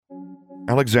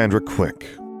Alexandra Quick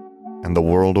and the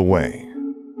World Away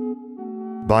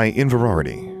by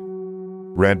Inverarity.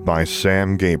 Read by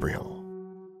Sam Gabriel.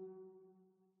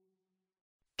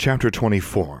 Chapter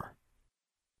 24.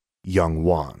 Young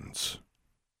Wands.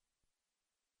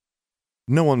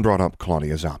 No one brought up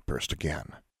Claudia's outburst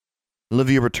again.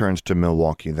 Livia returns to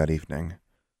Milwaukee that evening.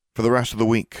 For the rest of the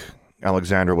week,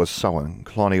 Alexandra was sullen,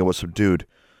 Claudia was subdued.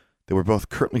 They were both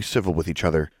curtly civil with each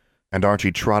other, and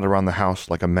Archie trotted around the house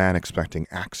like a man expecting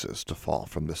axes to fall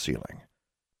from the ceiling.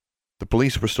 The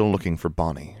police were still looking for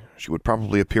Bonnie. She would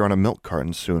probably appear on a milk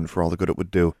carton soon for all the good it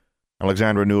would do.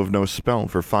 Alexandra knew of no spell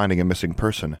for finding a missing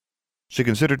person. She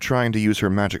considered trying to use her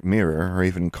magic mirror, or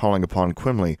even calling upon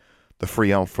Quimley, the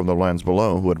free elf from the lands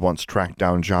below who had once tracked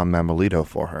down John Mamelito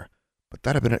for her. But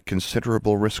that had been at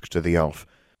considerable risk to the elf,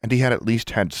 and he had at least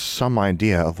had some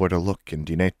idea of where to look in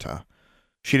Dineta.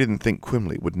 She didn't think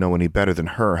Quimley would know any better than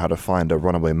her how to find a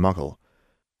runaway muggle.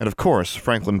 And of course,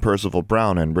 Franklin Percival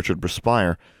Brown and Richard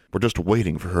Brespire were just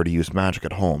waiting for her to use magic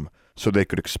at home, so they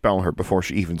could expel her before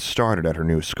she even started at her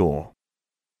new school.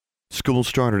 School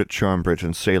started at Charmbridge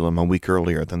in Salem a week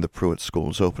earlier than the Pruitt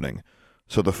school's opening,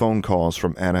 so the phone calls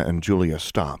from Anna and Julia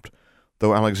stopped,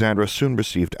 though Alexandra soon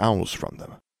received owls from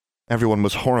them. Everyone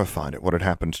was horrified at what had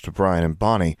happened to Brian and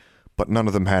Bonnie, but none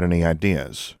of them had any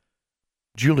ideas.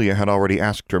 Julia had already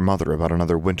asked her mother about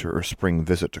another winter or spring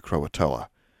visit to Croatoa.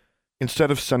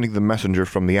 Instead of sending the messenger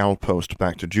from the owl post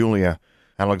back to Julia,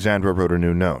 Alexandra wrote a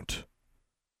new note.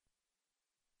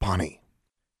 Bonnie,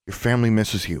 your family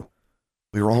misses you.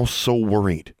 We were all so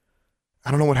worried.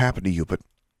 I don't know what happened to you, but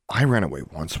I ran away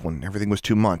once when everything was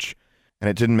too much, and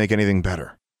it didn't make anything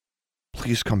better.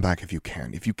 Please come back if you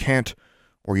can. If you can't,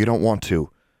 or you don't want to,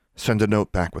 send a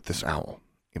note back with this owl.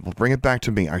 It will bring it back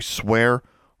to me, I swear.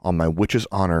 On my witch's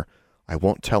honor, I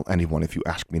won't tell anyone if you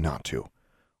ask me not to.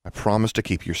 I promise to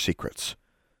keep your secrets.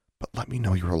 But let me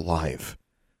know you're alive.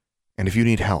 And if you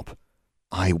need help,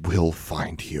 I will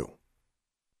find you.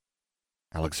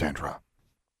 Alexandra.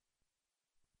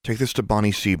 Take this to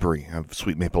Bonnie Seabury of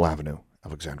Sweet Maple Avenue,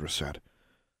 Alexandra said.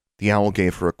 The owl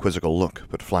gave her a quizzical look,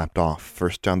 but flapped off,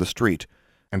 first down the street,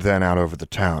 and then out over the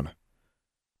town.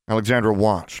 Alexandra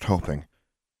watched, hoping.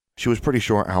 She was pretty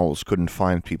sure owls couldn't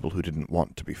find people who didn't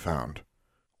want to be found,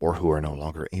 or who are no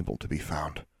longer able to be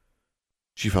found.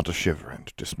 She felt a shiver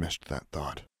and dismissed that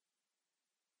thought.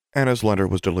 Anna's letter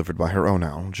was delivered by her own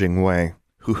owl, Jing Wei,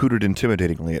 who hooted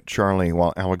intimidatingly at Charlie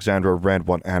while Alexandra read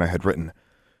what Anna had written.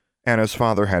 Anna's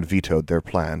father had vetoed their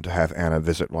plan to have Anna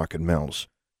visit Larkin Mills.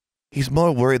 He's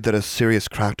more worried that a serious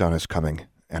crackdown is coming,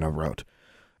 Anna wrote.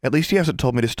 At least he hasn't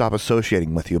told me to stop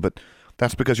associating with you, but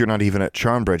that's because you're not even at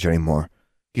Charmbridge anymore.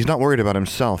 He's not worried about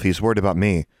himself, he's worried about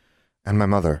me, and my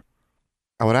mother.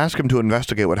 I would ask him to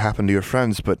investigate what happened to your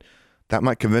friends, but that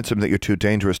might convince him that you're too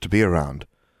dangerous to be around.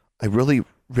 I really,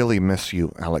 really miss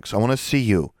you, Alex. I want to see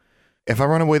you. If I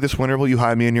run away this winter, will you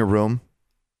hide me in your room?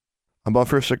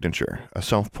 Above her signature, a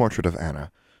self-portrait of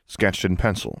Anna, sketched in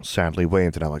pencil, sadly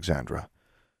waved at Alexandra.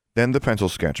 Then the pencil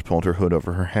sketch pulled her hood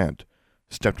over her head,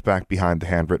 stepped back behind the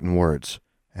handwritten words,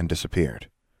 and disappeared.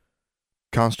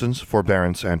 Constance,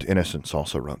 Forbearance, and Innocence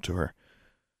also wrote to her.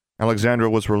 Alexandra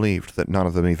was relieved that none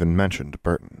of them even mentioned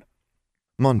Burton.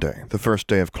 Monday, the first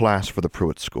day of class for the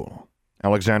Pruitt school.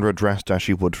 Alexandra dressed as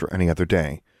she would for any other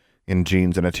day, in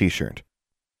jeans and a t-shirt.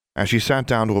 As she sat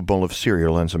down to a bowl of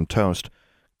cereal and some toast,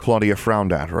 Claudia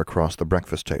frowned at her across the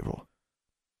breakfast table.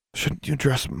 Shouldn't you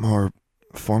dress more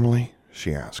formally?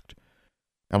 She asked.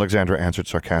 Alexandra answered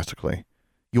sarcastically.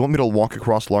 You want me to walk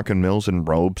across Larkin Mills in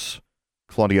robes?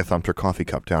 Claudia thumped her coffee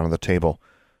cup down on the table.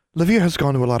 Livia has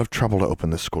gone to a lot of trouble to open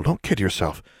this school. Don't kid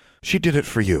yourself. She did it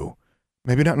for you.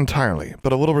 Maybe not entirely,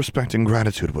 but a little respect and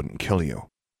gratitude wouldn't kill you.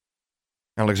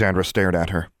 Alexandra stared at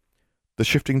her. The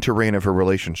shifting terrain of her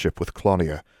relationship with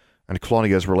Claudia, and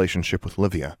Claudia's relationship with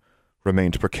Livia,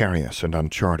 remained precarious and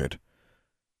uncharted.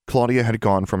 Claudia had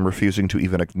gone from refusing to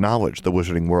even acknowledge the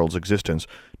wizarding world's existence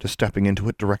to stepping into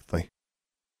it directly.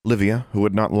 Livia, who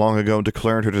had not long ago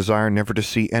declared her desire never to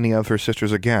see any of her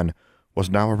sisters again, was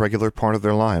now a regular part of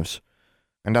their lives,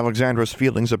 and Alexandra's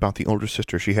feelings about the older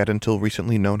sister she had until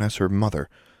recently known as her mother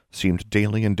seemed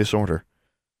daily in disorder.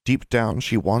 Deep down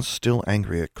she was still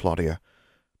angry at Claudia,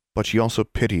 but she also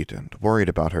pitied and worried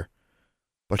about her.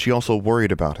 But she also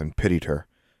worried about and pitied her,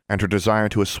 and her desire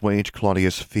to assuage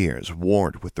Claudia's fears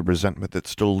warred with the resentment that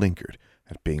still lingered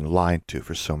at being lied to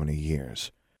for so many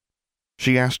years.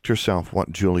 She asked herself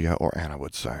what Julia or Anna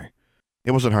would say.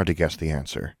 It wasn't hard to guess the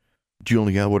answer.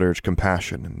 Julia would urge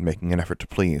compassion and making an effort to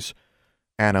please.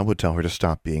 Anna would tell her to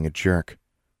stop being a jerk.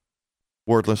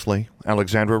 Wordlessly,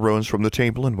 Alexandra rose from the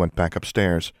table and went back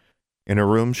upstairs. In her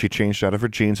room, she changed out of her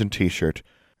jeans and t-shirt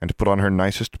and put on her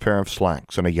nicest pair of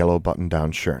slacks and a yellow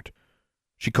button-down shirt.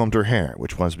 She combed her hair,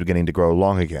 which was beginning to grow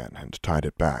long again, and tied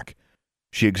it back.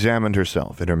 She examined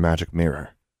herself in her magic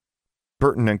mirror.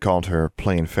 Burton had called her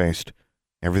plain-faced.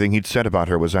 Everything he'd said about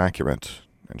her was accurate,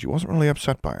 and she wasn't really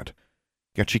upset by it.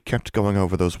 Yet she kept going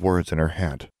over those words in her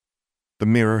head. The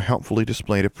mirror helpfully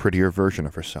displayed a prettier version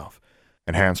of herself,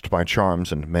 enhanced by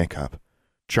charms and makeup.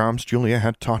 Charms Julia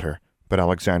had taught her, but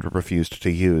Alexandra refused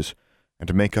to use,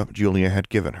 and makeup Julia had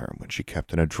given her, which she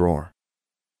kept in a drawer.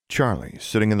 Charlie,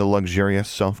 sitting in the luxurious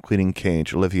self-cleaning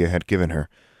cage Olivia had given her,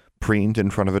 preened in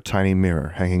front of a tiny mirror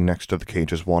hanging next to the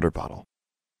cage's water bottle.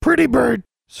 "Pretty bird,"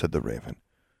 said the raven.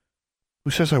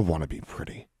 "Who says I want to be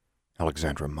pretty?"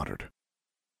 Alexandra muttered.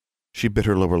 She bit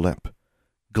her lower lip,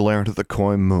 glared at the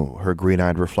coy moo her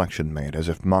green-eyed reflection made as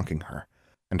if mocking her,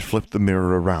 and flipped the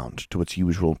mirror around to its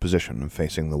usual position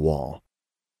facing the wall.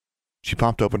 She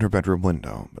popped open her bedroom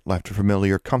window, but left her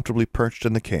familiar comfortably perched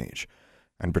in the cage,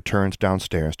 and returned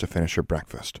downstairs to finish her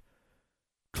breakfast.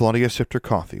 Claudia sipped her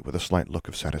coffee with a slight look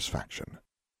of satisfaction.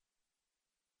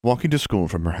 Walking to school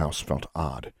from her house felt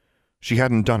odd. She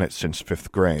hadn't done it since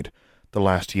 5th grade, the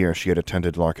last year she had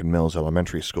attended Larkin Mills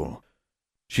Elementary School.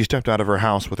 She stepped out of her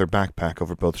house with her backpack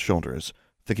over both shoulders,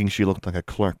 thinking she looked like a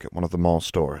clerk at one of the mall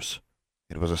stores.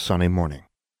 It was a sunny morning.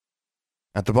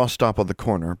 At the bus stop on the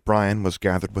corner, Brian was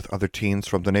gathered with other teens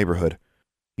from the neighborhood.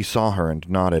 He saw her and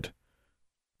nodded.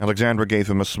 Alexandra gave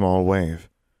him a small wave.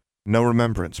 No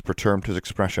remembrance perturbed his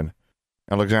expression.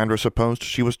 Alexandra supposed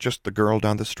she was just the girl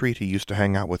down the street he used to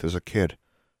hang out with as a kid,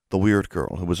 the weird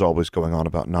girl who was always going on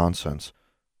about nonsense.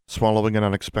 Swallowing an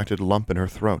unexpected lump in her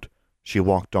throat, she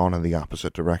walked on in the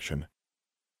opposite direction.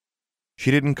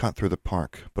 She didn't cut through the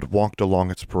park, but walked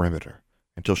along its perimeter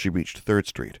until she reached 3rd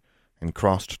Street and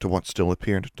crossed to what still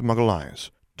appeared to Muggle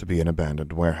eyes to be an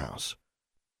abandoned warehouse.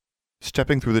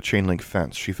 Stepping through the chain-link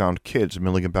fence, she found kids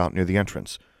milling about near the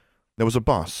entrance. There was a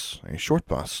bus, a short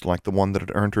bus, like the one that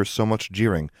had earned her so much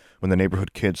jeering when the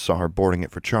neighborhood kids saw her boarding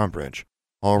it for Charmbridge,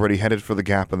 already headed for the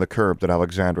gap in the curb that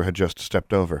Alexandra had just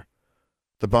stepped over.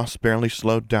 The bus barely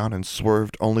slowed down and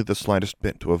swerved only the slightest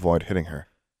bit to avoid hitting her,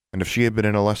 and if she had been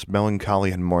in a less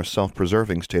melancholy and more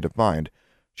self-preserving state of mind,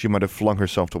 she might have flung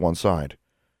herself to one side.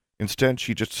 Instead,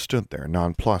 she just stood there,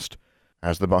 nonplussed,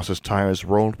 as the bus's tires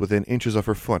rolled within inches of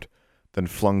her foot, then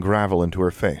flung gravel into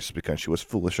her face because she was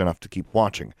foolish enough to keep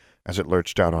watching as it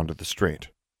lurched out onto the street.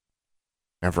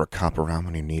 "Never a cop around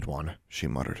when you need one," she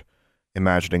muttered,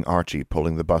 imagining Archie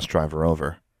pulling the bus driver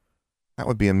over. That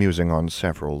would be amusing on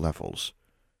several levels.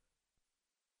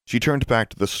 She turned back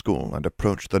to the school and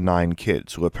approached the 9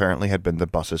 kids who apparently had been the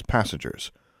bus's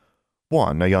passengers.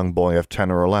 One, a young boy of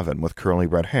 10 or 11 with curly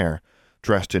red hair,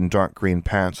 dressed in dark green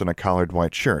pants and a collared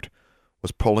white shirt,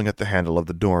 was pulling at the handle of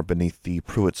the door beneath the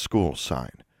Pruitt School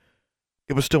sign.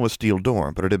 It was still a steel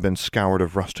door, but it had been scoured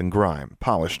of rust and grime,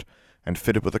 polished, and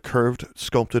fitted with a curved,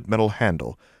 sculpted metal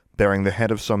handle bearing the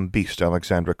head of some beast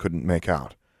Alexandra couldn't make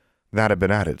out. That had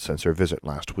been added since her visit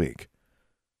last week.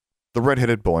 The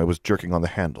red-headed boy was jerking on the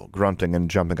handle, grunting and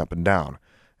jumping up and down,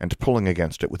 and pulling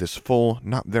against it with his full,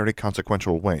 not very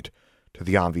consequential weight, to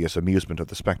the obvious amusement of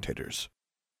the spectators.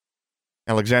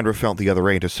 Alexandra felt the other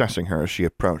 8 assessing her as she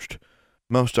approached.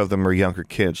 Most of them were younger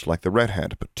kids like the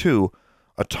redhead, but 2,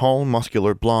 a tall,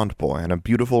 muscular blonde boy and a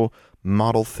beautiful,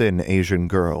 model-thin Asian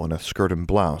girl in a skirt and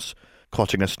blouse,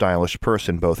 clutching a stylish purse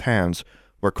in both hands,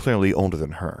 were clearly older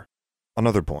than her.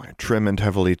 Another boy, trim and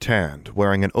heavily tanned,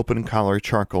 wearing an open-collar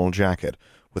charcoal jacket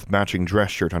with matching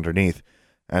dress shirt underneath,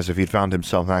 as if he'd found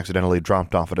himself accidentally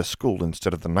dropped off at a school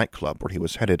instead of the nightclub where he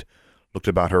was headed, looked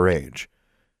about her age.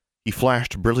 He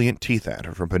flashed brilliant teeth at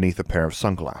her from beneath a pair of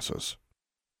sunglasses.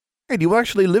 "Hey, do you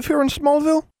actually live here in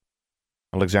Smallville?"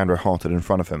 Alexandra halted in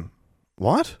front of him.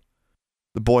 "What?"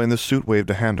 The boy in the suit waved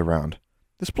a hand around.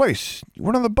 "This place. You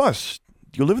weren't on the bus.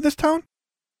 Do you live in this town?"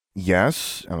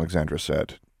 "Yes," Alexandra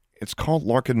said. "It's called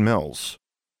Larkin Mills."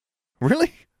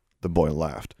 "Really?" The boy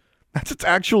laughed. "That's its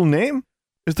actual name?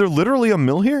 Is there literally a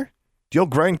mill here? Do y'all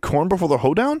grind corn before the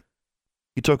hoedown?"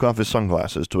 He took off his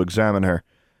sunglasses to examine her.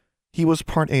 He was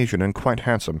part Asian and quite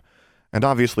handsome, and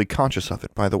obviously conscious of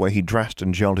it by the way he dressed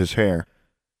and gelled his hair.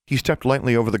 He stepped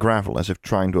lightly over the gravel as if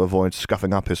trying to avoid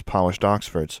scuffing up his polished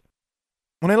Oxfords.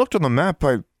 "When I looked on the map,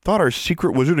 I thought our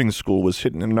secret wizarding school was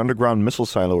hidden in an underground missile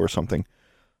silo or something.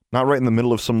 Not right in the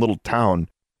middle of some little town."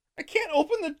 "I can't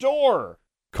open the door,"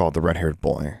 called the red-haired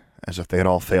boy, as if they had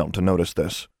all failed to notice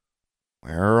this.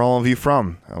 "Where are all of you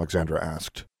from?" Alexandra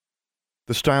asked.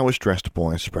 The stylish-dressed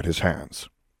boy spread his hands.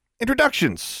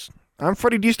 "Introductions. I'm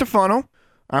Freddie DiStefano.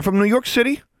 I'm from New York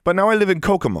City, but now I live in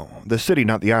Kokomo, the city,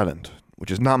 not the island,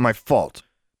 which is not my fault.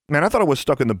 Man, I thought I was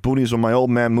stuck in the boonies when my old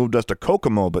man moved us to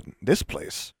Kokomo, but this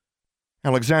place...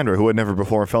 Alexandra, who had never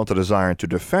before felt a desire to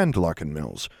defend Larkin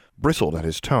Mills, bristled at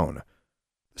his tone.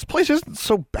 This place isn't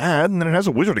so bad, and it has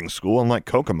a wizarding school, unlike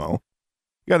Kokomo.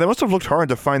 Yeah, they must have looked hard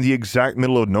to find the exact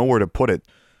middle of nowhere to put it.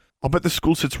 I'll bet the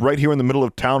school sits right here in the middle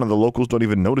of town and the locals don't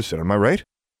even notice it, am I right?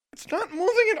 It's not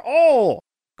moving at all,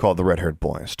 called the red-haired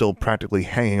boy, still practically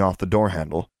hanging off the door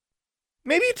handle.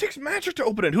 Maybe it takes magic to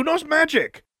open it. Who knows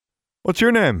magic? What's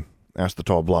your name? Asked the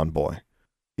tall blonde boy.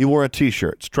 He wore a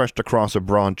t-shirt stretched across a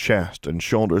broad chest and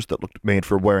shoulders that looked made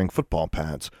for wearing football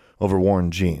pads over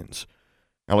worn jeans.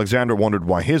 Alexandra wondered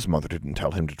why his mother didn't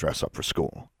tell him to dress up for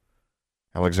school.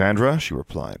 Alexandra, she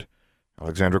replied.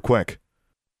 Alexandra Quick.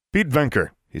 Pete Venker,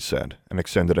 he said, and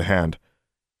extended a hand.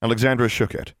 Alexandra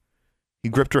shook it. He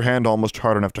gripped her hand almost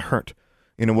hard enough to hurt,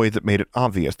 in a way that made it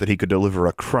obvious that he could deliver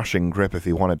a crushing grip if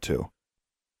he wanted to.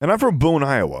 And I'm from Boone,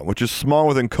 Iowa, which is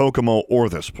smaller than Kokomo or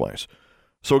this place.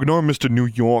 So ignore Mr. New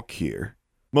York here.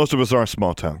 Most of us are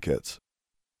small-town kids.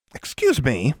 Excuse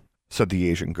me, said the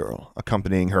Asian girl,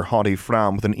 accompanying her haughty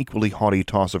frown with an equally haughty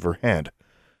toss of her head.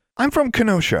 I'm from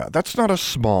Kenosha. That's not a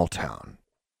small town.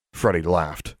 Freddie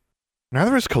laughed.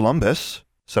 Neither is Columbus,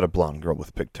 said a blonde girl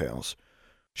with pigtails.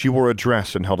 She wore a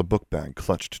dress and held a book bag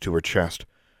clutched to her chest.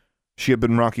 She had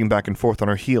been rocking back and forth on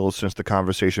her heels since the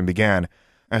conversation began,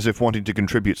 as if wanting to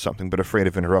contribute something but afraid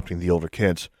of interrupting the older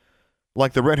kids.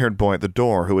 Like the red-haired boy at the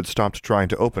door who had stopped trying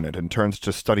to open it and turned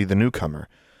to study the newcomer,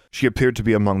 she appeared to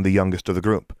be among the youngest of the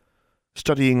group.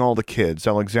 Studying all the kids,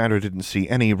 Alexandra didn't see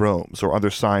any robes or other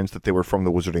signs that they were from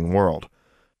the wizarding world.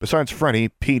 Besides Freddie,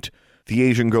 Pete, the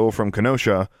Asian girl from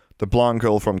Kenosha, the blonde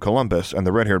girl from Columbus, and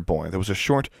the red-haired boy, there was a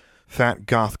short, fat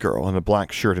goth girl in a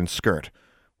black shirt and skirt,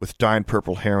 with dyed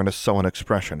purple hair and a sullen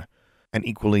expression, an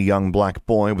equally young black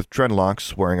boy with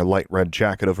dreadlocks wearing a light red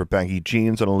jacket over baggy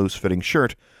jeans and a loose-fitting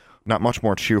shirt, not much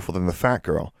more cheerful than the fat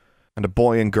girl, and a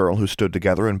boy and girl who stood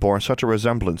together and bore such a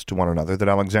resemblance to one another that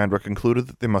Alexandra concluded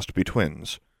that they must be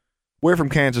twins. We're from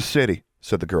Kansas City,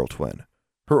 said the girl twin.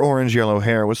 Her orange-yellow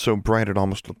hair was so bright it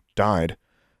almost looked dyed.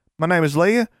 My name is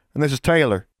Leah, and this is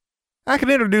Taylor. I can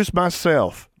introduce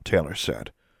myself, Taylor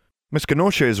said. Miss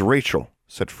Kenosha is Rachel,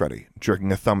 said Freddie,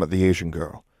 jerking a thumb at the Asian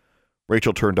girl.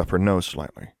 Rachel turned up her nose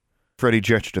slightly. Freddie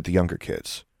gestured at the younger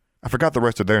kids. I forgot the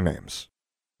rest of their names.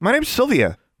 My name's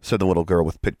Sylvia, said the little girl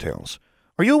with pigtails.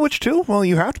 Are you a witch too? Well,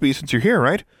 you have to be since you're here,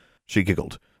 right? She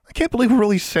giggled. I can't believe we're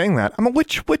really saying that. I'm a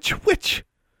witch.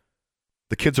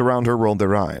 The kids around her rolled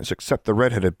their eyes, except the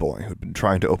red-headed boy who'd been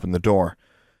trying to open the door.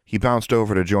 He bounced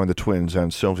over to join the twins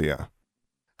and Sylvia.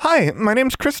 Hi, my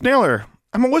name's Chris Naylor.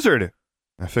 I'm a wizard.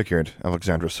 I figured,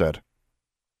 Alexandra said.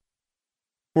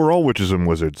 We're all witches and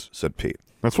wizards, said Pete.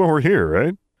 That's why we're here,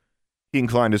 right? He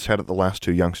inclined his head at the last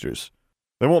two youngsters.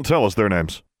 They won't tell us their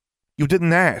names. You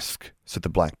didn't ask, said the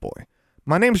black boy.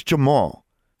 My name's Jamal.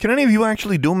 Can any of you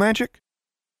actually do magic?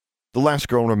 The last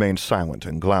girl remained silent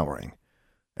and glowering.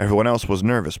 Everyone else was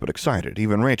nervous but excited,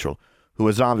 even Rachel, who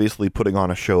was obviously putting on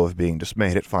a show of being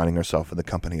dismayed at finding herself in the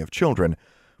company of children,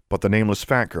 but the nameless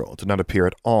fat girl did not appear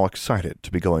at all excited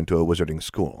to be going to a wizarding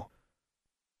school.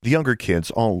 The younger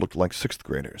kids all looked like sixth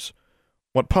graders.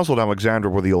 What puzzled Alexandra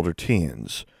were the older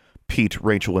teens, Pete,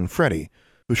 Rachel, and Freddie,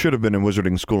 who should have been in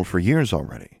wizarding school for years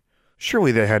already.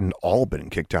 Surely they hadn't all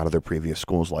been kicked out of their previous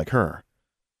schools like her.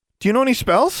 Do you know any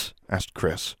spells? Asked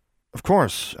Chris. Of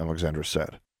course, Alexandra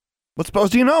said. What spells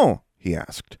do you know? He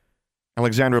asked.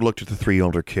 Alexandra looked at the three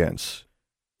older kids.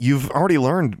 You've already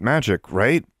learned magic,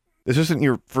 right? This isn't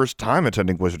your first time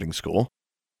attending wizarding school.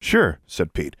 Sure,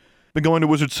 said Pete. Been going to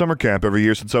wizard summer camp every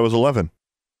year since I was 11.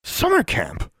 Summer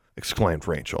camp? Exclaimed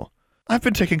Rachel. I've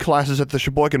been taking classes at the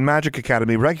Sheboygan Magic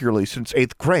Academy regularly since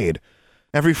 8th grade.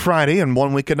 Every Friday and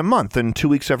 1 weekend a month and 2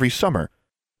 weeks every summer.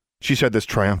 She said this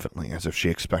triumphantly, as if she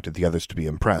expected the others to be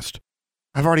impressed.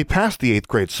 I've already passed the 8th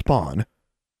grade spawn.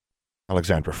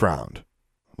 Alexandra frowned.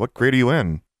 What grade are you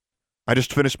in? I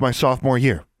just finished my sophomore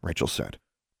year, Rachel said.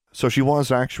 So she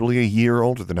was actually a year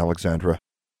older than Alexandra.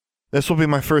 This will be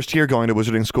my first year going to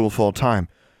wizarding school full time.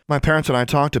 My parents and I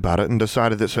talked about it and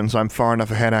decided that since I'm far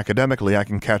enough ahead academically, I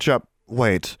can catch up.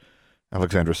 Wait,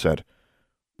 Alexandra said.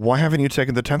 Why haven't you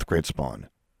taken the 10th grade spawn?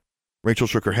 Rachel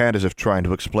shook her head as if trying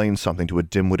to explain something to a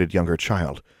dim-witted younger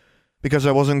child. Because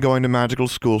I wasn't going to magical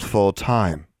school full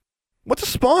time. What's a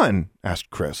spawn? Asked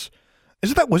Chris.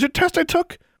 Is it that wizard test I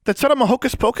took? That said I'm a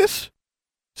hocus pocus?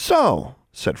 So,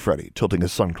 said Freddie, tilting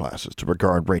his sunglasses to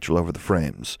regard Rachel over the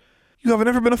frames. You haven't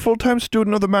ever been a full-time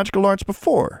student of the magical arts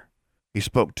before? He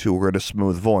spoke to her in a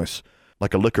smooth voice,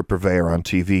 like a liquor purveyor on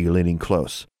TV leaning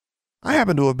close. I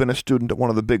happen to have been a student at one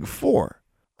of the big 4.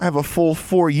 I have a full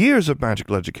 4 years of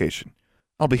magical education.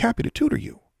 I'll be happy to tutor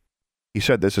you. He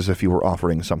said this as if he were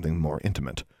offering something more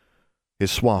intimate.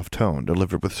 His suave tone,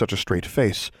 delivered with such a straight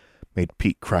face, made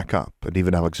Pete crack up, and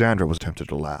even Alexandra was tempted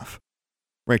to laugh.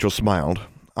 Rachel smiled,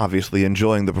 obviously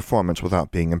enjoying the performance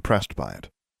without being impressed by it.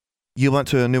 You went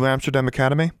to New Amsterdam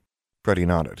Academy? Freddie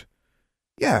nodded.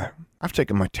 Yeah, I've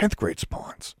taken my 10th grade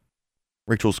spawns.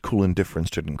 Rachel's cool indifference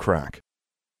didn't crack.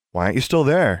 Why aren't you still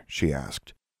there? She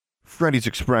asked. Freddie's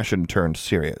expression turned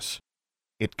serious.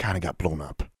 It kinda got blown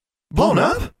up. Blown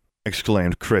up?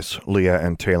 Exclaimed Chris, Leah,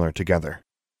 and Taylor together.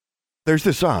 There's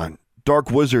this dark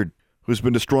wizard who's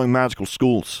been destroying magical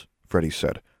schools, Freddie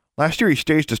said. Last year he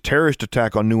staged a terrorist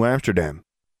attack on New Amsterdam.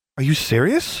 Are you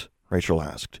serious? Rachel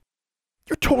asked.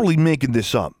 You're totally making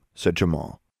this up, said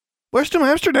Jamal. Where's New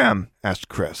Amsterdam? Asked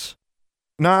Chris.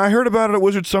 Nah, I heard about it at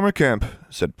Wizard Summer Camp,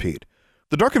 said Pete.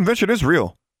 The Dark Convention is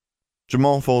real.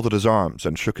 Jamal folded his arms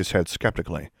and shook his head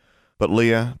skeptically, but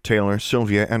Leah, Taylor,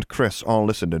 Sylvia, and Chris all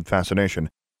listened in fascination.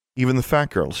 Even the fat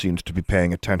girl seemed to be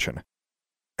paying attention.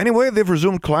 Anyway, they've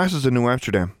resumed classes in New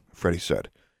Amsterdam, Freddie said,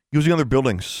 using other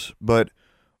buildings, but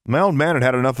my old man had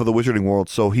had enough of the wizarding world,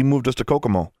 so he moved us to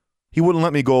Kokomo. He wouldn't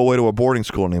let me go away to a boarding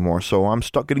school anymore, so I'm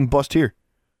stuck getting bussed here.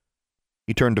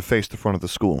 He turned to face the front of the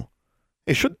school.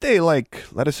 Hey, should they,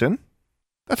 let us in?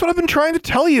 That's what I've been trying to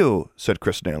tell you, said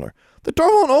Chris Naylor. The door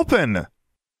won't open.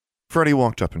 Freddie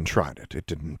walked up and tried it. It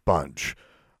didn't budge.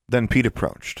 Then Pete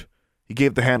approached. He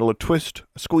gave the handle a twist,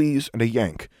 a squeeze, and a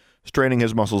yank, straining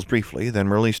his muscles briefly, then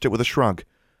released it with a shrug.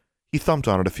 He thumped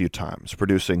on it a few times,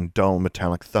 producing dull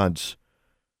metallic thuds.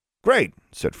 Great,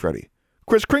 said Freddie.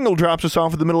 Kris Kringle drops us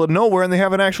off in the middle of nowhere and they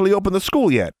haven't actually opened the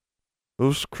school yet.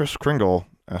 Who's Kris Kringle?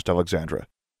 Asked Alexandra.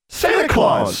 Santa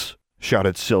Claus!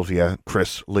 Shouted Sylvia,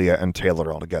 Chris, Leah, and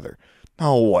Taylor all together.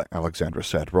 Oh, Alexandra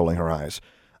said, rolling her eyes.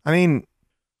 I mean,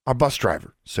 our bus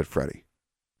driver, said Freddie.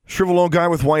 Shriveled old guy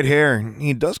with white hair.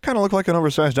 He does kind of look like an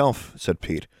oversized elf, said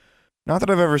Pete. Not that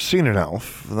I've ever seen an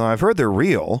elf, though I've heard they're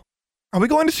real. Are we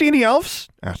going to see any elves?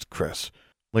 Asked Chris.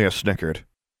 Leah snickered.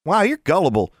 Wow, you're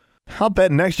gullible. I'll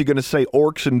bet next you're going to say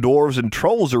orcs and dwarves and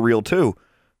trolls are real, too.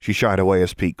 She shied away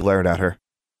as Pete glared at her.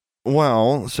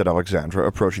 Well, said Alexandra,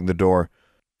 approaching the door,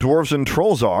 dwarves and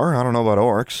trolls are. I don't know about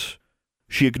orcs.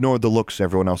 She ignored the looks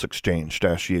everyone else exchanged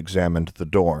as she examined the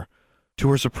door. To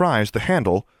her surprise, the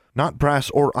handle, not brass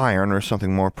or iron or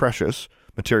something more precious,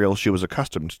 material she was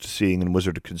accustomed to seeing in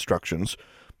wizard constructions,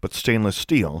 but stainless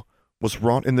steel, was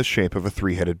wrought in the shape of a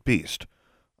three-headed beast,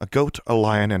 a goat, a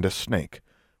lion, and a snake,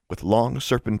 with long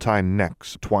serpentine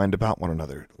necks twined about one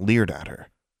another, leered at her.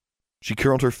 She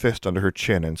curled her fist under her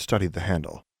chin and studied the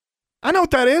handle. I know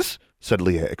what that is, said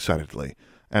Leah excitedly,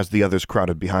 as the others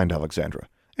crowded behind Alexandra.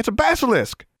 It's a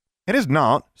basilisk. It is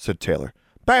not, said Taylor.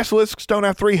 Basilisks don't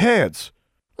have 3 heads.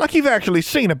 Like you've actually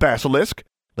seen a basilisk,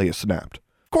 Leah snapped.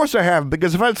 Of course I have,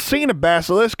 because if I'd seen a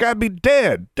basilisk, I'd be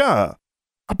dead. Duh.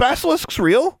 Are basilisks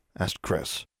real? Asked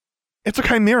Chris. It's a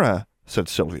chimera, said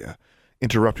Sylvia,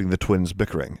 interrupting the twins'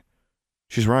 bickering.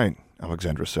 She's right,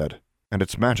 Alexandra said, and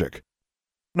it's magic.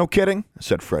 No kidding,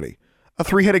 said Freddie. A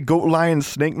 3-headed goat lion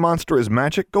snake monster is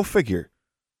magic? Go figure.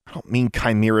 I don't mean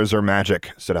chimeras are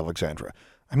magic, said Alexandra.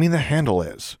 I mean the handle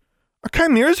is. Are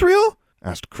chimeras real?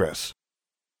 Asked Chris.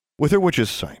 With her witch's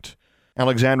sight,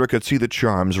 Alexandra could see the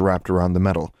charms wrapped around the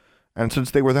metal, and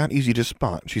since they were that easy to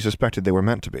spot, she suspected they were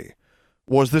meant to be.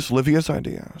 Was this Livia's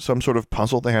idea? Some sort of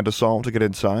puzzle they had to solve to get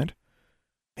inside?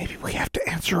 Maybe we have to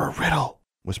answer a riddle,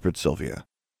 whispered Sylvia.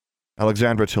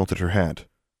 Alexandra tilted her head.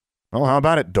 Well, how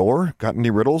about it, door? Got any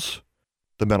riddles?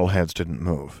 The metal heads didn't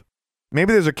move.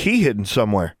 Maybe there's a key hidden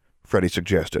somewhere, Freddie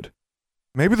suggested.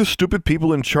 Maybe the stupid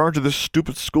people in charge of this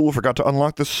stupid school forgot to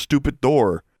unlock this stupid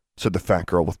door, said the fat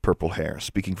girl with purple hair,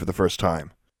 speaking for the first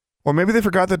time. Or maybe they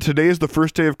forgot that today is the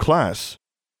first day of class.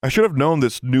 I should have known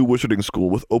this new wizarding school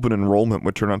with open enrollment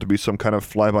would turn out to be some kind of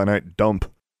fly-by-night dump.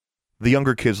 The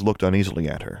younger kids looked uneasily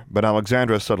at her, but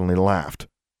Alexandra suddenly laughed.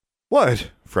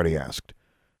 What? Freddie asked.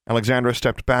 Alexandra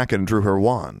stepped back and drew her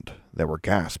wand. There were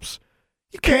gasps.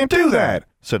 You can't do that,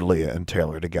 said Leah and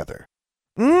Taylor together.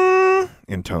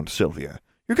 Intoned Sylvia.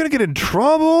 You're going to get in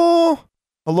trouble.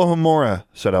 Alohomora,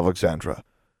 said Alexandra.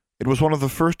 It was one of the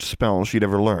first spells she'd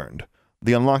ever learned.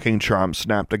 The unlocking charm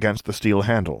snapped against the steel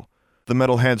handle. The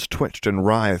metal heads twitched and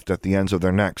writhed at the ends of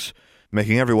their necks,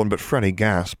 making everyone but Freddie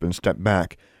gasp and step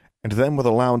back, and then with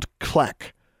a loud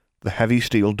clack, the heavy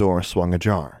steel door swung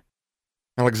ajar.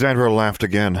 Alexandra laughed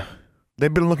again.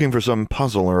 They'd been looking for some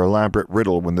puzzle or elaborate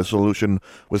riddle when the solution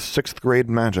was 6th-grade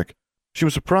magic. She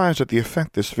was surprised at the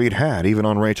effect this feat had, even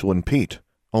on Rachel and Pete.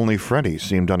 Only Freddie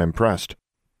seemed unimpressed.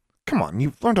 Come on,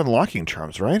 you've learned unlocking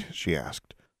charms, right? She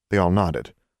asked. They all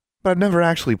nodded. But I'd never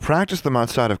actually practiced them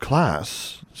outside of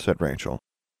class, said Rachel.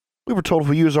 We were told if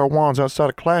we use our wands outside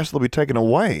of class, they'll be taken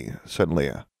away, said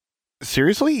Leah.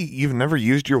 Seriously? You've never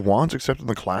used your wands except in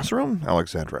the classroom?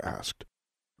 Alexandra asked.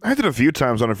 I did a few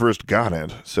times when I first got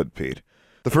it, said Pete.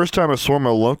 The first time a swarm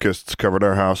of locusts covered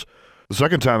our house. The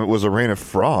second time it was a rain of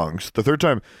frogs. The third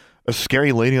time, a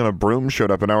scary lady on a broom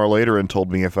showed up an hour later and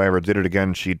told me if I ever did it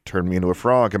again, she'd turn me into a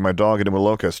frog and my dog into a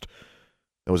locust.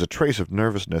 There was a trace of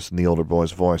nervousness in the older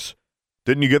boy's voice.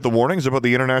 Didn't you get the warnings about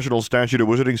the International Statute of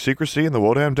Wizarding Secrecy and the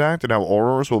Wodan Act and how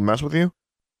aurors will mess with you?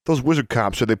 Those wizard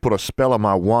cops said they put a spell on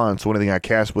my wand so anything I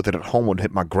cast with it at home would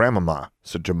hit my grandmama,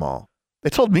 said Jamal. They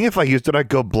told me if I used it I'd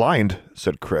go blind,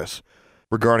 said Chris,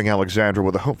 regarding Alexandra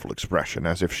with a hopeful expression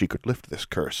as if she could lift this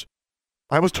curse.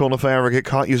 I was told if I ever get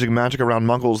caught using magic around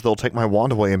muggles, they'll take my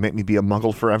wand away and make me be a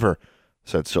muggle forever,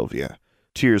 said Sylvia.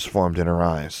 Tears formed in her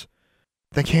eyes.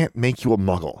 They can't make you a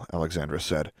muggle, Alexandra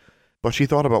said. But she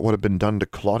thought about what had been done to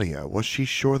Claudia. Was she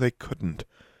sure they couldn't?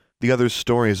 The other's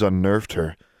stories unnerved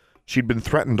her. She'd been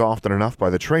threatened often enough by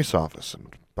the Trace office and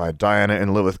by Diana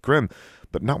and Lilith Grimm,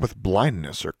 but not with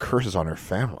blindness or curses on her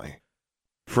family.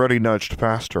 Freddie nudged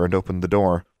past her and opened the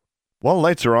door. Well,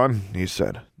 lights are on, he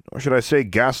said. Or should I say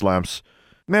gas lamps?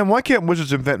 Man, why can't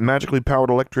wizards invent magically powered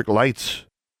electric lights?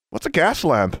 What's a gas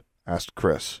lamp? Asked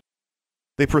Chris.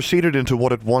 They proceeded into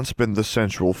what had once been the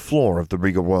central floor of the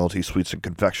Regal Royalty Sweets and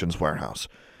Confections warehouse.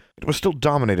 It was still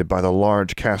dominated by the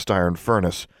large cast-iron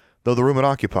furnace, though the room it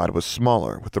occupied was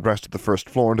smaller, with the rest of the first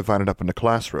floor divided up into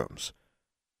classrooms.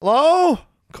 Hello?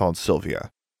 Called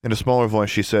Sylvia. In a smaller voice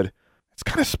she said, It's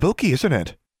kind of spooky, isn't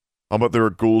it? I'll bet there are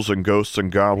ghouls and ghosts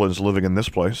and goblins living in this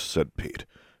place, said Pete,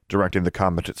 directing the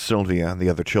comment at Sylvia and the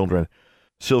other children.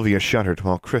 Sylvia shuddered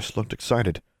while Chris looked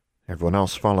excited. Everyone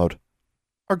else followed.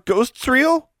 Are ghosts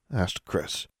real? Asked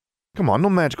Chris. Come on, no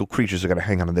magical creatures are going to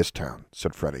hang on in this town,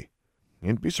 said Freddie.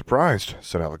 You'd be surprised,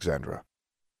 said Alexandra.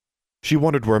 She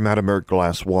wondered where Madame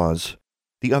Erdglass was.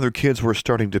 The other kids were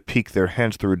starting to peek their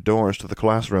heads through doors to the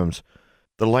classrooms.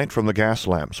 The light from the gas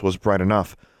lamps was bright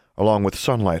enough, along with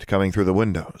sunlight coming through the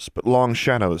windows, but long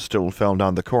shadows still fell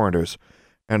down the corridors,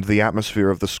 and the atmosphere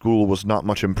of the school was not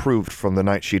much improved from the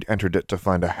night she'd entered it to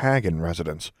find a hag in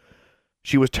residence.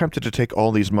 She was tempted to take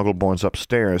all these Muggleborns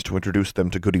upstairs to introduce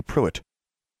them to Goody Pruitt.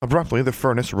 Abruptly, the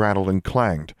furnace rattled and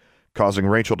clanged, causing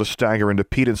Rachel to stagger into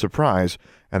Pete in surprise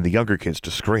and the younger kids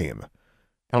to scream.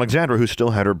 Alexandra, who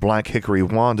still had her black hickory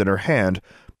wand in her hand,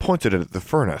 pointed it at the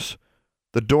furnace.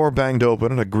 The door banged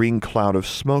open and a green cloud of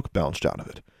smoke belched out of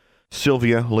it.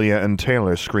 Sylvia, Leah, and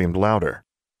Taylor screamed louder.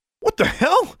 What the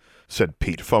hell? Said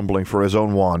Pete, fumbling for his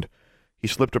own wand. He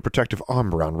slipped a protective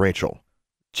arm around Rachel.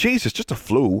 Jesus, just a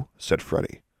flu, said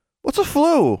Freddie. What's a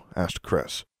flu? Asked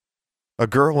Chris. A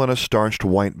girl in a starched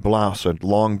white blouse and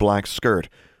long black skirt,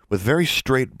 with very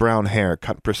straight brown hair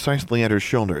cut precisely at her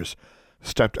shoulders,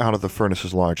 stepped out of the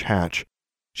furnace's large hatch.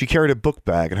 She carried a book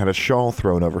bag and had a shawl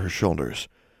thrown over her shoulders.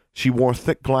 She wore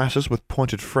thick glasses with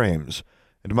pointed frames,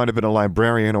 and might have been a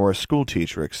librarian or a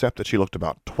schoolteacher, except that she looked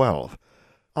about 12.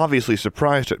 Obviously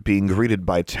surprised at being greeted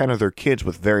by 10 other kids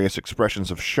with various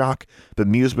expressions of shock,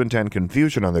 bemusement, and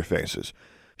confusion on their faces,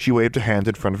 she waved a hand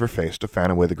in front of her face to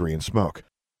fan away the green smoke.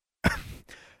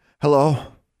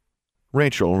 Hello?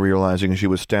 Rachel, realizing she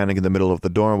was standing in the middle of the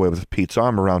doorway with Pete's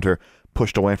arm around her,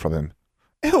 pushed away from him.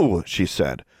 Ew, she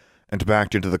said, and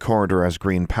backed into the corridor as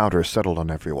green powder settled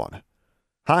on everyone.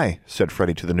 Hi, said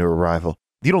Freddie to the new arrival.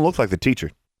 You don't look like the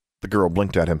teacher. The girl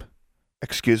blinked at him.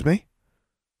 Excuse me?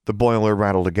 The boiler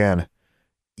rattled again.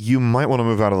 You might want to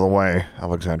move out of the way,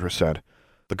 Alexandra said.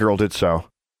 The girl did so.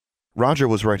 Roger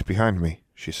was right behind me,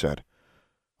 she said.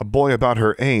 A boy about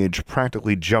her age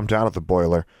practically jumped out of the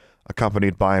boiler,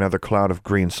 accompanied by another cloud of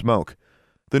green smoke.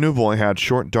 The new boy had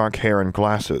short dark hair and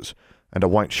glasses, and a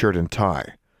white shirt and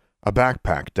tie. A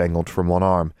backpack dangled from one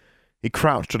arm. He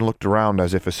crouched and looked around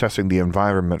as if assessing the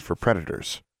environment for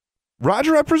predators.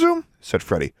 Roger, I presume? Said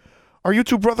Freddie. Are you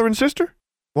two brother and sister?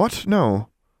 What? No.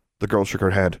 The girl shook her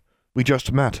head. We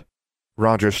just met.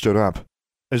 Roger stood up.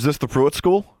 Is this the Pruitt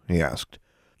School? He asked.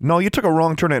 No, you took a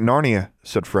wrong turn at Narnia,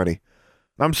 said Freddie.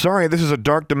 I'm sorry, this is a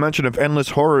dark dimension of endless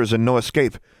horrors and no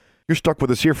escape. You're stuck with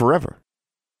us here forever.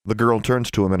 The girl turns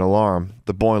to him in alarm.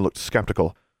 The boy looked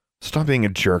skeptical. Stop being a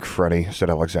jerk, Freddie, said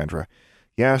Alexandra.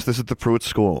 Yes, this is the Pruitt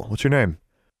School. What's your name?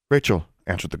 Rachel,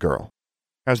 answered the girl.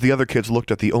 As the other kids looked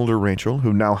at the older Rachel,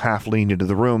 who now half leaned into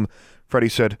the room, Freddie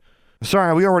said,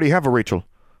 Sorry, we already have a Rachel.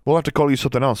 We'll have to call you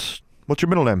something else. What's your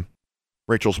middle name?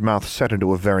 Rachel's mouth set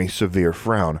into a very severe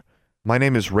frown. My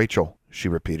name is Rachel, she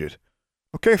repeated.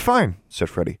 Okay, fine, said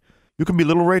Freddie. You can be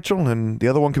little Rachel, and the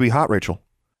other one can be hot Rachel.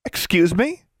 Excuse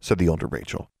me? Said the older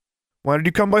Rachel. Why did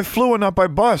you come by flu and not by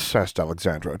bus? Asked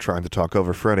Alexandra, trying to talk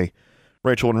over Freddie.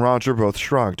 Rachel and Roger both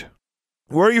shrugged.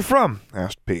 "Where are you from?"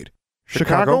 asked Pete.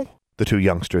 "Chicago?" the two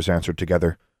youngsters answered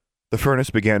together. The furnace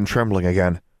began trembling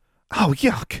again. "Oh,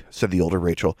 yuck," said the older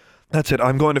Rachel. "That's it,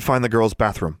 I'm going to find the girls'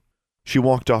 bathroom." She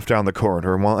walked off down the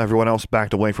corridor while everyone else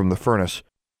backed away from the furnace.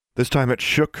 This time it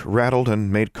shook, rattled,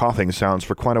 and made coughing sounds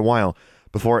for quite a while,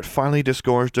 before it finally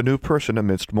disgorged a new person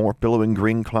amidst more billowing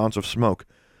green clouds of smoke.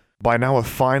 By now a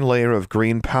fine layer of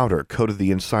green powder coated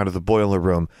the inside of the boiler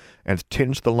room and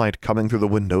tinged the light coming through the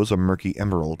windows a murky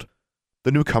emerald.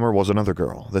 The newcomer was another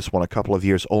girl, this one a couple of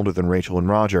years older than Rachel and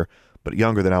Roger, but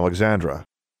younger than Alexandra.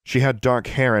 She had dark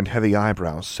hair and heavy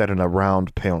eyebrows set in a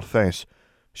round, pale face.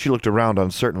 She looked around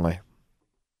uncertainly.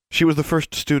 She was the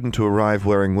first student to arrive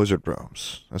wearing wizard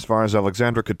robes. As far as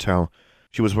Alexandra could tell,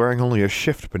 she was wearing only a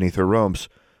shift beneath her robes,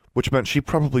 which meant she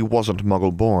probably wasn't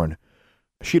Muggle-born.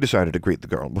 She decided to greet the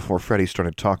girl before Freddie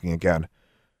started talking again.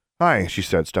 "Hi," she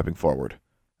said, stepping forward.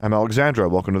 "I'm Alexandra.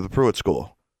 Welcome to the Pruitt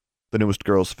School." The newest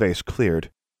girl's face cleared.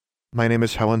 "My name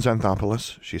is Helen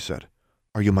Xanthopoulos," she said.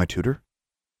 "Are you my tutor?"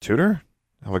 "Tutor?"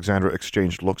 Alexandra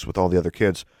exchanged looks with all the other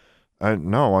kids.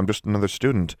 No, I'm just another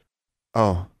student."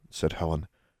 "Oh," said Helen.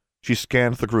 She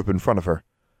scanned the group in front of her.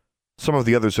 Some of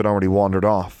the others had already wandered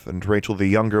off, and Rachel the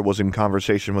younger was in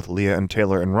conversation with Leah and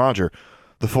Taylor and Roger,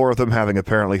 the four of them having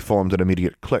apparently formed an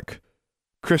immediate clique.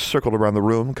 Chris circled around the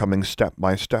room, coming step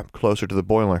by step closer to the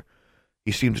boiler.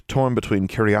 He seemed torn between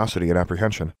curiosity and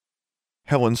apprehension.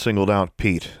 Helen singled out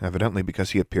Pete, evidently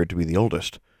because he appeared to be the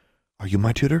oldest. "Are you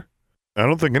my tutor?" "I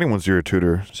don't think anyone's your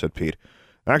tutor," said Pete.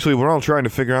 "Actually, we're all trying to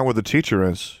figure out where the teacher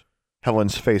is."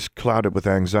 Helen's face clouded with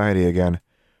anxiety again.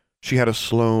 She had a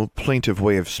slow, plaintive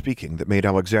way of speaking that made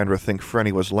Alexandra think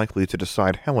Freddy was likely to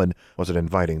decide Helen was an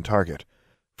inviting target.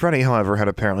 Freddy, however, had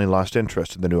apparently lost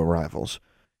interest in the new arrivals.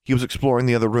 He was exploring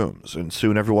the other rooms, and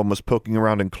soon everyone was poking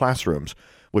around in classrooms,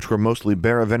 which were mostly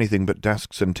bare of anything but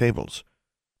desks and tables.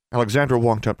 Alexandra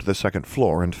walked up to the second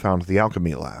floor and found the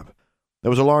alchemy lab. There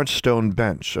was a large stone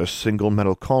bench, a single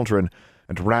metal cauldron,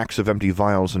 and racks of empty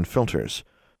vials and filters,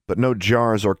 but no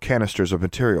jars or canisters of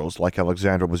materials like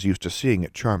Alexandra was used to seeing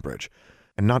at Charmbridge,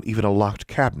 and not even a locked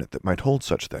cabinet that might hold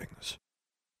such things.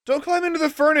 "Don't climb into the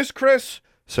furnace, Chris,"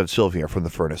 said Sylvia from the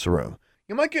furnace room.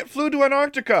 "You might get flu to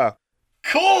Antarctica."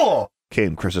 "Cool!"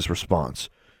 came Chris's response.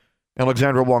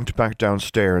 Alexandra walked back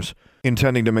downstairs,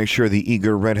 intending to make sure the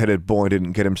eager red-headed boy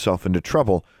didn't get himself into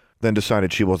trouble, then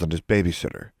decided she wasn't his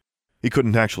babysitter. He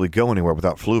couldn't actually go anywhere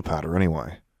without flu powder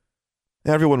anyway.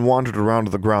 Everyone wandered around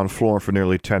the ground floor for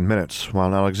nearly 10 minutes,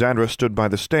 while Alexandra stood by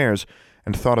the stairs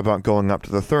and thought about going up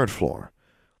to the third floor.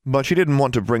 But she didn't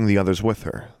want to bring the others with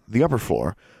her. The upper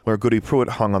floor, where Goody Pruitt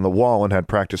hung on the wall and had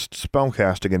practiced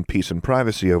spellcasting in peace and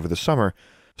privacy over the summer,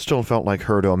 still felt like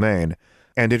her domain,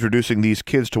 and introducing these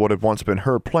kids to what had once been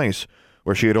her place,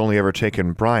 where she had only ever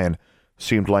taken Brian,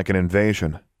 seemed like an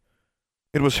invasion.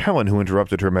 It was Helen who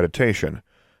interrupted her meditation.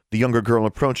 The younger girl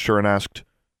approached her and asked,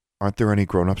 "Aren't there any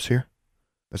grown-ups here?"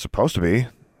 "There's supposed to be."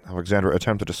 Alexandra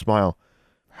attempted to smile.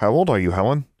 "How old are you,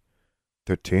 Helen?"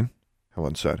 13,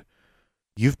 Helen said.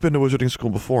 "You've been to wizarding school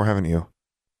before, haven't you?"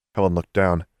 Helen looked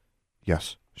down.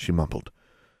 "Yes," she mumbled.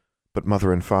 "But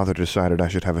Mother and Father decided I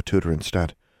should have a tutor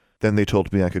instead. Then they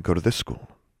told me I could go to this school.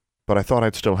 But I thought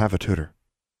I'd still have a tutor."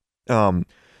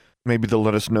 Maybe they'll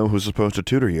let us know who's supposed to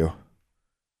tutor you."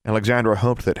 Alexandra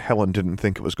hoped that Helen didn't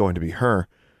think it was going to be her.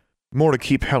 More to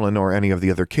keep Helen or any of the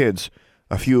other kids,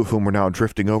 a few of whom were now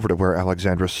drifting over to where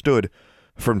Alexandra stood,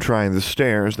 from trying the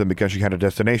stairs than because she had a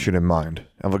destination in mind.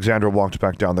 Alexandra walked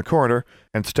back down the corridor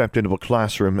and stepped into a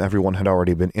classroom everyone had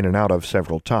already been in and out of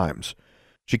several times.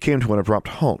 She came to an abrupt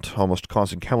halt, almost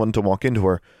causing Helen to walk into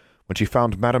her, when she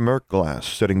found Madame Merkglass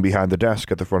sitting behind the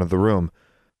desk at the front of the room.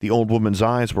 The old woman's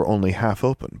eyes were only half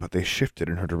open, but they shifted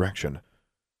in her direction.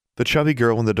 The chubby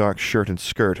girl in the dark shirt and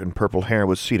skirt and purple hair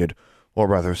was seated, or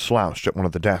rather slouched, at one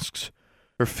of the desks.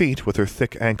 Her feet, with her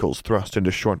thick ankles thrust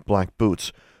into short black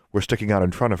boots, were sticking out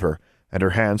in front of her, and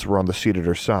her hands were on the seat at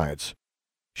her sides.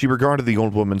 She regarded the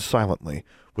old woman silently,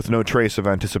 with no trace of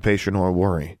anticipation or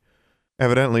worry.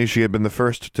 Evidently she had been the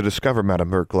first to discover Madame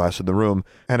Merkglass in the room,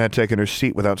 and had taken her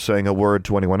seat without saying a word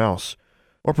to anyone else.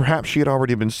 Or perhaps she had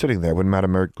already been sitting there when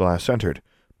Madame Merkglass entered,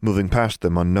 moving past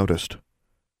them unnoticed.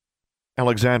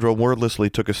 Alexandra wordlessly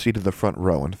took a seat in the front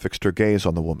row and fixed her gaze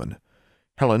on the woman.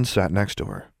 Helen sat next to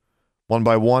her. One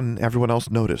by one, everyone else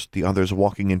noticed the others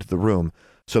walking into the room,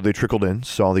 so they trickled in,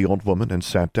 saw the old woman, and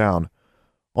sat down.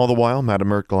 All the while, Madame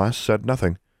Merkglass said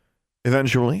nothing.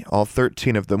 Eventually, all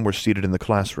 13 of them were seated in the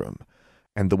classroom,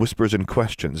 and the whispers and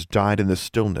questions died in the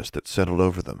stillness that settled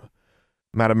over them.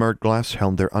 Madame Merkglass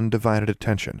held their undivided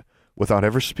attention, without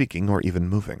ever speaking or even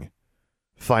moving.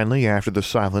 Finally, after the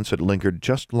silence had lingered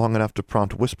just long enough to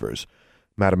prompt whispers,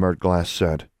 Madame Merkglass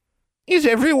said, Is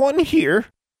everyone here?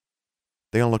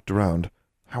 They all looked around.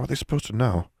 How were they supposed to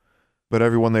know? But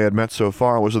everyone they had met so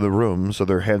far was in the room, so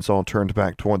their heads all turned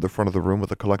back toward the front of the room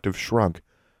with a collective shrug.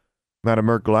 Madame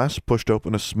Merglass pushed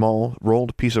open a small,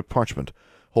 rolled piece of parchment,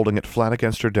 holding it flat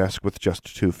against her desk with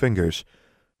just 2 fingers.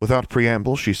 Without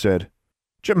preamble, she said,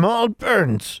 Jamal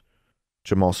Burns.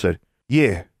 Jamal said,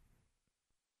 Yeah.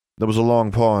 There was a long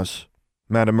pause.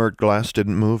 Madame Merglass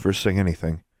didn't move or say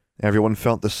anything. Everyone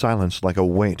felt the silence like a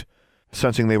weight,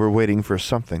 sensing they were waiting for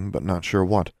something, but not sure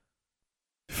what.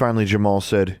 Finally, Jamal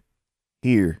said,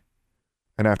 Here.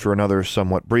 And after another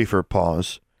somewhat briefer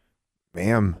pause,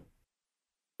 Ma'am.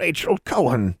 Rachel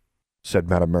Cohen, said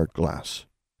Madame Merglass.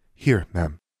 Here,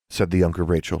 ma'am, said the younger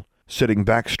Rachel, sitting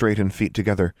back straight and feet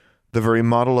together, the very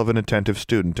model of an attentive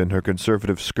student in her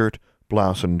conservative skirt,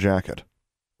 blouse, and jacket.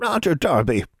 Roger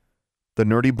Darby. The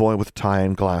nerdy boy with tie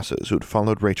and glasses who'd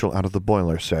followed Rachel out of the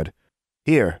boiler said,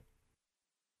 Here.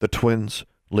 The twins,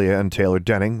 Leah and Taylor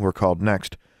Denning, were called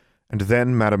next, and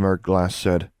then Madame Merglass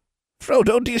said,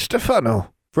 Frodo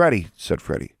DiStefano. Freddie, said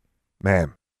Freddie.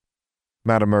 Ma'am.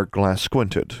 Madame Merglass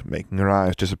squinted, making her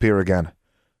eyes disappear again.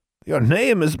 Your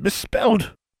name is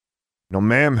misspelled. No,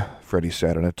 ma'am, Freddie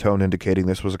said in a tone indicating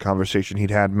this was a conversation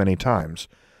he'd had many times.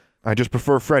 I just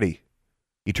prefer Freddie.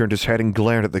 He turned his head and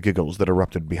glared at the giggles that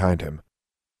erupted behind him.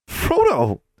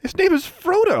 Frodo! His name is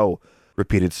Frodo,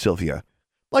 repeated Sylvia.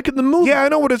 Like in the movie. Yeah, I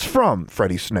know what it's from,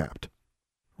 Freddie snapped.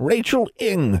 Rachel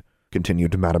Ing,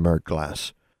 continued Madame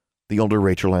Merglass. The older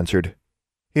Rachel answered,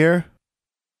 Here.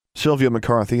 Sylvia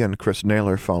McCarthy and Chris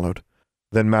Naylor followed.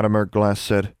 Then Madame Merglass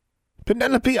said,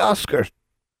 Penelope Oscar.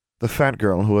 The fat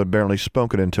girl, who had barely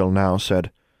spoken until now,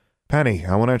 said, Penny,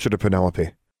 I want to answer to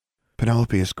Penelope.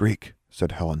 Penelope is Greek,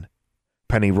 said Helen.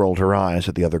 Penny rolled her eyes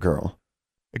at the other girl.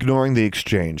 Ignoring the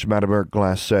exchange, Madame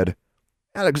Merglass said,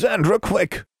 Alexandra,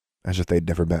 quick, as if they'd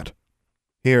never met.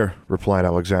 Here, replied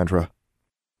Alexandra.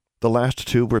 The last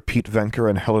 2 were Pete Venker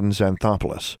and Helen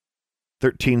Xanthopoulos.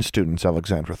 13 students,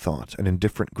 Alexandra thought, and in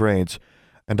different grades,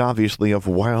 and obviously of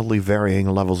wildly varying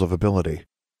levels of ability.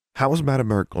 How was Madame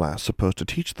Merglass supposed to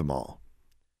teach them all?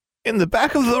 In the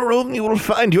back of the room you will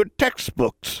find your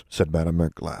textbooks, said Madame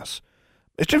Merglass.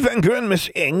 Mr. Venker and Miss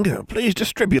Ing, please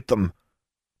distribute them.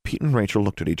 Pete and Rachel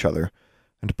looked at each other,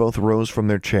 and both rose from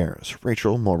their chairs,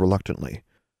 Rachel more reluctantly.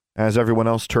 As everyone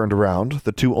else turned around,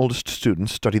 the 2 oldest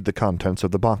students studied the contents of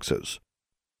the boxes.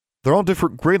 They're all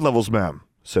different grade levels, ma'am,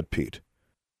 said Pete.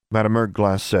 Madame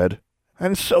Merglass said,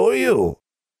 And so are you.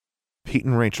 Pete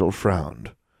and Rachel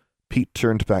frowned. Pete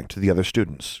turned back to the other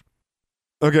students.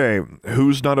 Okay,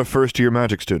 who's not a first-year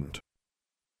magic student?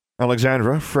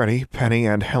 Alexandra, Freddie, Penny,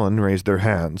 and Helen raised their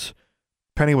hands.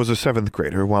 Penny was a 7th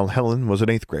grader, while Helen was an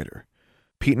 8th grader.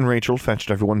 Pete and Rachel fetched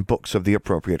everyone books of the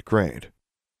appropriate grade.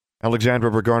 Alexandra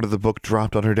regarded the book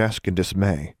dropped on her desk in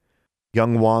dismay.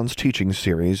 Young Wan's Teaching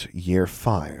Series, Year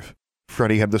 5.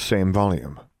 Freddie had the same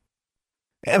volume.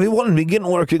 Everyone begin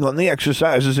working on the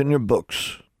exercises in your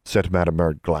books, said Madame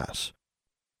Merglass.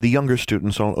 The younger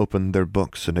students all opened their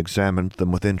books and examined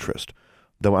them with interest,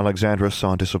 though Alexandra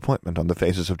saw disappointment on the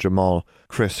faces of Jamal,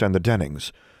 Chris, and the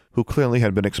Dennings, who clearly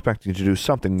had been expecting to do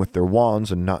something with their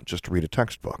wands and not just read a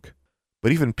textbook.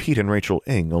 But even Pete and Rachel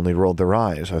Ing only rolled their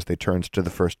eyes as they turned to the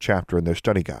first chapter in their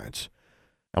study guides.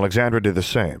 Alexandra did the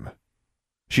same.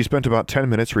 She spent about 10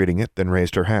 minutes reading it, then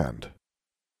raised her hand.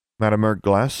 Madame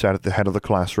Merglass sat at the head of the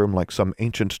classroom like some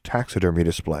ancient taxidermy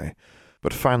display,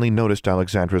 but finally noticed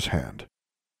Alexandra's hand.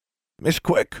 Miss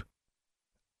Quick.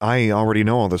 I already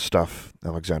know all this stuff,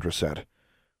 Alexandra said.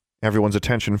 Everyone's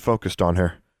attention focused on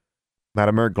her.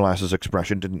 Madame Merglass's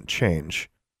expression didn't change.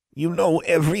 You know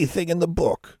everything in the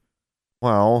book.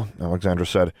 Well, Alexandra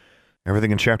said,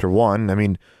 everything in Chapter 1. I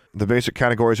mean, the basic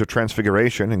categories of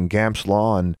transfiguration and Gamp's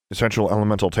Law and essential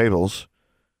elemental tables.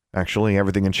 Actually,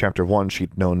 everything in Chapter 1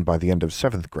 she'd known by the end of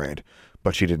 7th grade,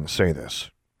 but she didn't say this.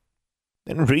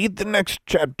 Then read the next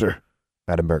chapter,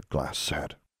 Madame Merglass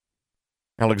said.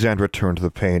 Alexandra turned the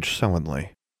page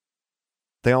sullenly.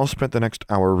 They all spent the next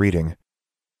hour reading.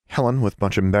 Helen, with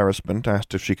much embarrassment,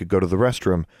 asked if she could go to the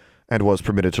restroom, and was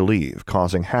permitted to leave,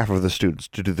 causing half of the students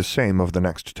to do the same over the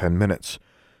next 10 minutes.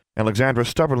 Alexandra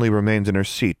stubbornly remained in her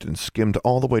seat and skimmed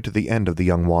all the way to the end of the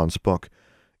young Wan's book.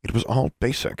 It was all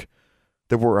basic.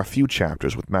 There were a few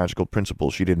chapters with magical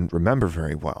principles she didn't remember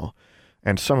very well,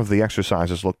 and some of the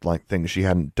exercises looked like things she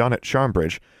hadn't done at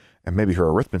Charmbridge, and maybe her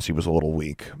arithmancy was a little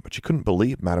weak, but she couldn't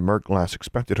believe Madame Merglass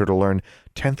expected her to learn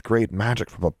 10th grade magic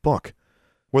from a book.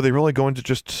 Were they really going to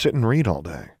just sit and read all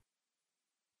day?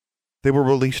 They were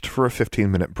released for a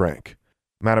 15-minute break.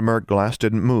 Madame Merglass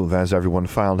didn't move as everyone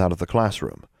filed out of the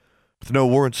classroom. With no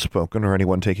words spoken or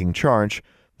anyone taking charge,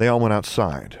 They all went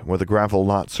outside, where the gravel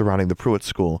lot surrounding the Pruitt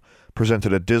School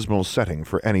presented a dismal setting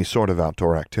for any sort of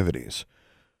outdoor activities.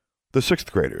 The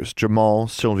sixth graders, Jamal,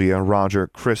 Sylvia, Roger,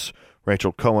 Chris,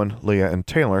 Rachel Cohen, Leah, and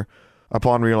Taylor,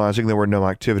 upon realizing there were no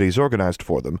activities organized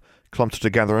for them, clumped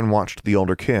together and watched the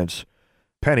older kids.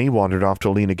 Penny wandered off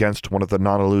to lean against one of the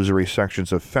non-illusory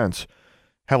sections of fence.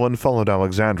 Helen followed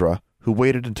Alexandra, who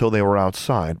waited until they were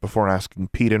outside before asking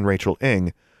Pete and Rachel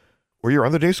Ng, "Were your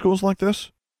other day schools like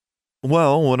this?"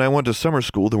 "Well, when I went to summer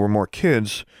school, there were more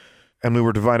kids, and we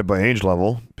were divided by age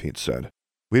level," Pete said.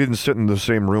 "We didn't sit in the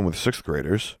same room with sixth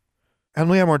graders." "And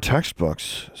we have more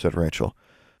textbooks," said Rachel.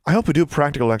 "I hope we do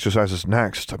practical exercises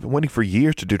next. I've been waiting for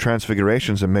years to do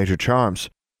transfigurations and major charms."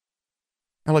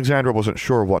 Alexandra wasn't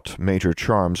sure what major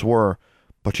charms were,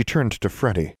 but she turned to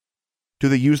Freddie. "Do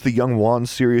they use the Young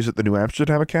Wands series at the New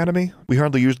Amsterdam Academy? We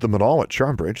hardly used them at all at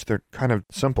Charmbridge. They're kind of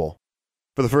simple."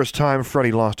 For the first time,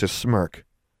 Freddie lost his smirk.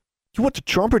 "You went to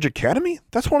Charmbridge Academy?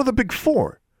 That's one of the big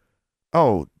four."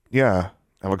 "Oh, yeah."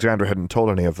 Alexandra hadn't told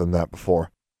any of them that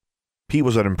before. Pete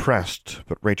was unimpressed,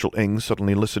 but Rachel Ng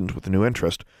suddenly listened with new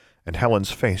interest, and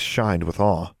Helen's face shined with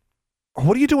awe.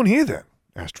 "What are you doing here, then?"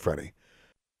 asked Freddie.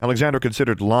 Alexandra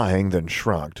considered lying, then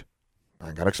shrugged.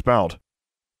 "I got expelled."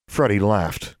 Freddie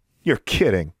laughed. "You're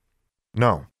kidding."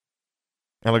 "No."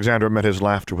 Alexandra met his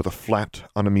laughter with a flat,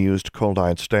 unamused,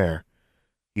 cold-eyed stare.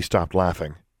 He stopped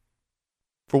laughing.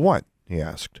 "For what?" he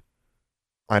asked.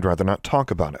 "I'd rather not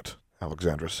talk about it,"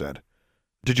 Alexandra said.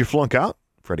 "Did you flunk out?"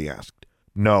 Freddie asked.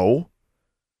 "No."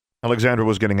 Alexandra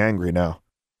was getting angry now.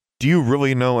 "Do you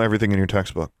really know everything in your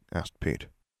textbook?" asked Pete.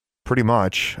 "Pretty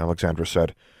much," Alexandra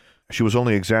said. She was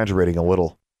only exaggerating a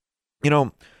little. "You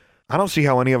know, I don't see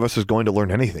how any of us is going to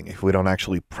learn anything if we don't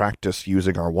actually practice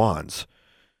using our wands."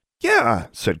 "Yeah,"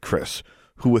 said Chris,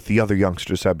 who with the other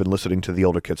youngsters had been listening to the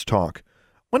older kids talk.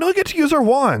 "When do we get to use our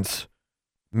wands?"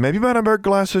 "Maybe Madame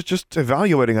Erglass is just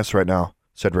evaluating us right now,"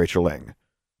 said Rachel Ng.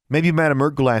 "Maybe Madame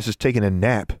Erglass is taking a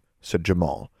nap," said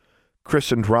Jamal.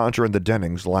 Chris and Roger and the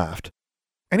Dennings laughed.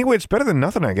 "Anyway, it's better than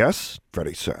nothing, I guess,"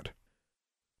 Freddie said.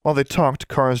 While they talked,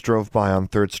 cars drove by on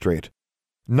 3rd Street.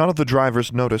 None of the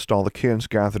drivers noticed all the kids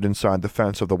gathered inside the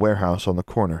fence of the warehouse on the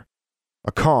corner.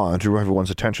 A car drew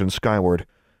everyone's attention skyward.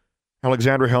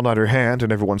 Alexandra held out her hand,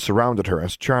 and everyone surrounded her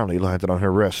as Charlie landed on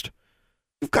her wrist.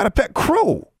 "You've got a pet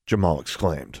crow!" Jamal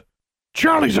exclaimed.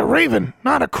 "Charlie's a raven,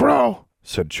 not a crow,"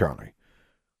 said Charlie.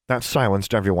 That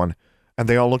silenced everyone, and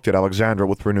they all looked at Alexandra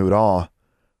with renewed awe.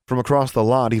 From across the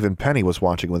lot, even Penny was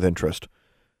watching with interest.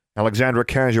 Alexandra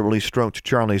casually stroked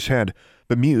Charlie's head,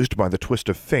 bemused by the twist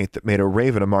of fate that made a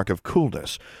raven a mark of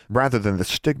coolness, rather than the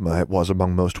stigma it was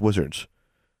among most wizards.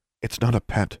 "It's not a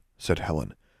pet," said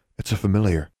Helen. "It's a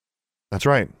familiar." "That's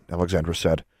right," Alexandra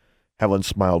said. Helen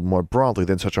smiled more broadly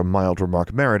than such a mild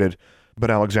remark merited, but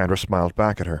Alexandra smiled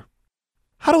back at her.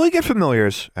 "How do we get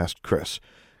familiars?" asked Chris.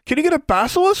 "Can you get a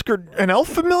basilisk or an elf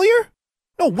familiar?"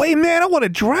 "No way, man, I want a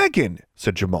dragon,"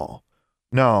 said Jamal.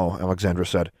 "No," Alexandra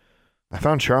said. "I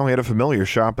found Charlie at a familiar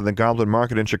shop in the Goblin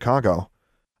Market in Chicago."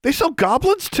 "They sell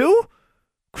goblins, too?"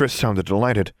 Chris sounded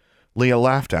delighted. Leah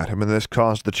laughed at him, and this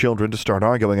caused the children to start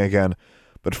arguing again,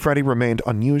 but Freddie remained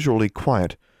unusually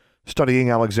quiet,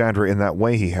 studying Alexandra in that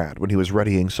way he had when he was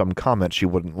readying some comment she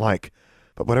wouldn't like,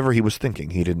 but whatever he was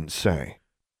thinking he didn't say.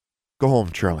 "Go home,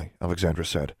 Charlie," Alexandra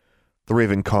said. The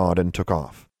raven cawed and took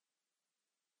off.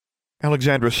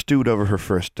 Alexandra stewed over her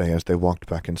first day as they walked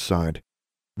back inside.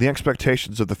 The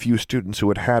expectations of the few students who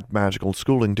had had magical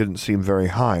schooling didn't seem very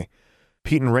high.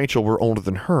 Pete and Rachel were older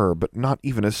than her, but not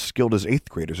even as skilled as 8th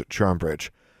graders at Charmbridge.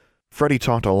 Freddie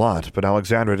taught a lot, but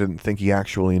Alexandra didn't think he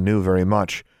actually knew very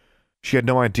much. She had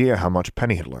no idea how much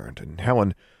Penny had learned, and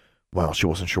Helen, well, she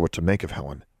wasn't sure what to make of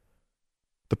Helen.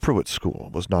 The Pruitt School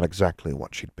was not exactly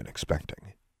what she'd been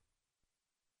expecting.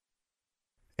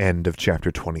 End of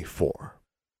Chapter 24.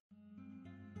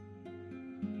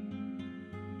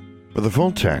 For the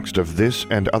full text of this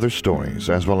and other stories,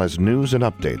 as well as news and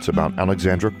updates about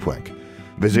Alexandra Quick,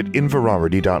 visit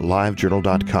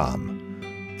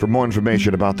inverarity.livejournal.com. For more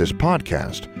information about this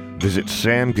podcast, visit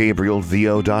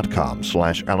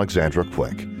samgabrielvo.com/Alexandra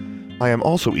Quick. I am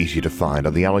also easy to find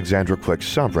on the Alexandra Quick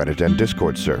subreddit and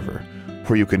Discord server,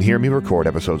 where you can hear me record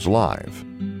episodes live.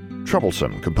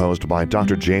 Troublesome, composed by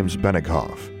Dr. James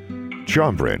Benighoff.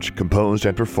 Charmbridge, composed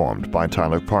and performed by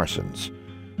Tyler Parsons.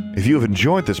 If you have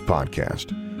enjoyed this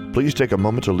podcast, please take a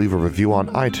moment to leave a review on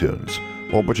iTunes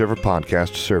or whichever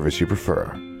podcast service you prefer.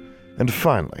 And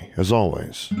finally, as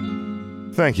always,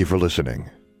 thank you for listening.